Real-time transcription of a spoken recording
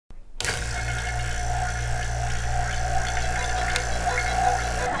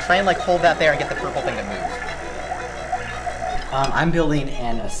Try and like hold that there and get the purple thing to move. I'm building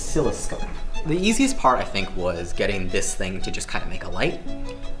an oscilloscope. The easiest part, I think, was getting this thing to just kind of make a light,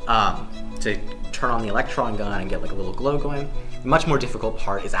 to turn on the electron gun and get like a little glow going. The much more difficult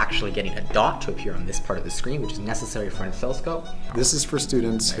part is actually getting a dot to appear on this part of the screen, which is necessary for an oscilloscope. This is for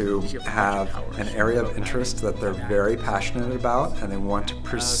students who have an area of interest that they're very passionate about and they want to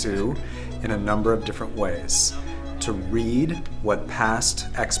pursue in a number of different ways. To read what past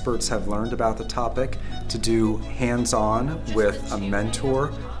experts have learned about the topic, to do hands-on with a mentor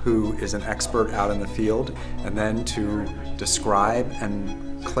who is an expert out in the field, and then to describe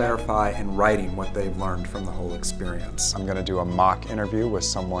and clarify in writing what they've learned from the whole experience. I'm going to do a mock interview with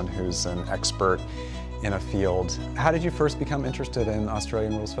someone who's an expert in a field. How did you first become interested in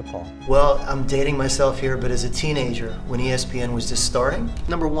Australian rules football? Well, I'm dating myself here, but as a teenager, when ESPN was just starting,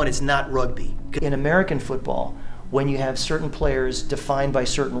 number one, it's not rugby. In American football, when you have certain players defined by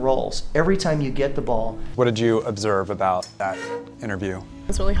certain roles, every time you get the ball. What did you observe about that interview?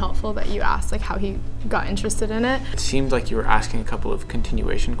 It's really helpful that you asked like how he got interested in it. It seemed like you were asking a couple of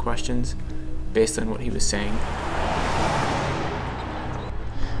continuation questions based on what he was saying.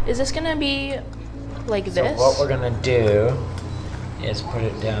 Is this gonna be like this? So what we're gonna do is put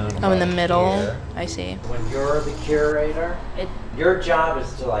it down. Oh, in the middle. Here. I see. When you're the curator, your job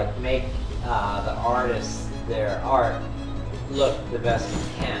is to like make the artists, their art, look the best you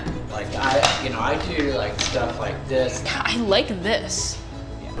can. Like I do like stuff like this. I like this.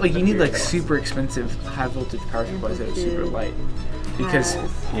 Like you need like super expensive high voltage power supplies that are super light, because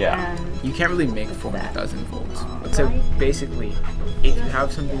you can't really make 400,000 volts. So basically, if you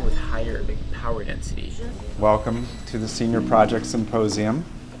have something with higher power density. Welcome to the Senior Project Symposium.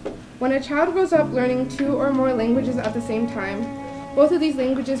 When a child grows up learning 2 or more languages at the same time, both of these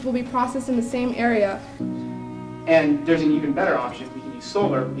languages will be processed in the same area. And there's an even better option. We can use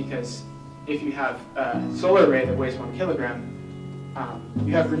solar, because if you have a solar array that weighs 1 kilogram,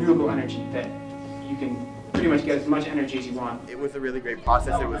 you have renewable energy that you can pretty much get as much energy as you want. It was a really great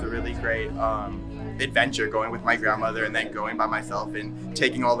process. It was a really great adventure going with my grandmother and then going by myself and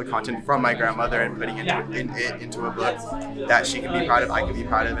taking all the content from my grandmother and putting it into a book that she can be proud of, I can be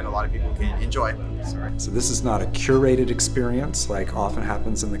proud of, and a lot of people can enjoy. So this is not a curated experience like often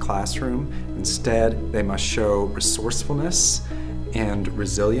happens in the classroom. Instead, they must show resourcefulness and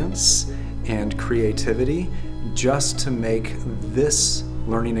resilience and creativity just to make this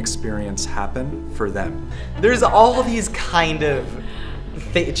learning experience happen for them. There's all these kind of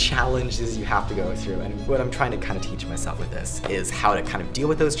challenges you have to go through, and what I'm trying to kind of teach myself with this is how to kind of deal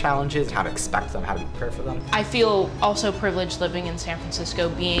with those challenges, how to expect them, how to prepare for them. I feel also privileged living in San Francisco,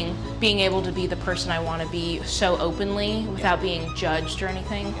 being able to be the person I want to be so openly without being judged or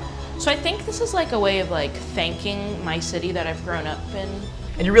anything. So I think this is like a way of like thanking my city that I've grown up in.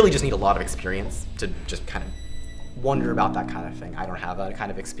 And you really just need a lot of experience to just kind of wonder about that kind of thing. I don't have that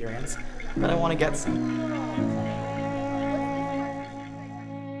kind of experience, but I want to get some.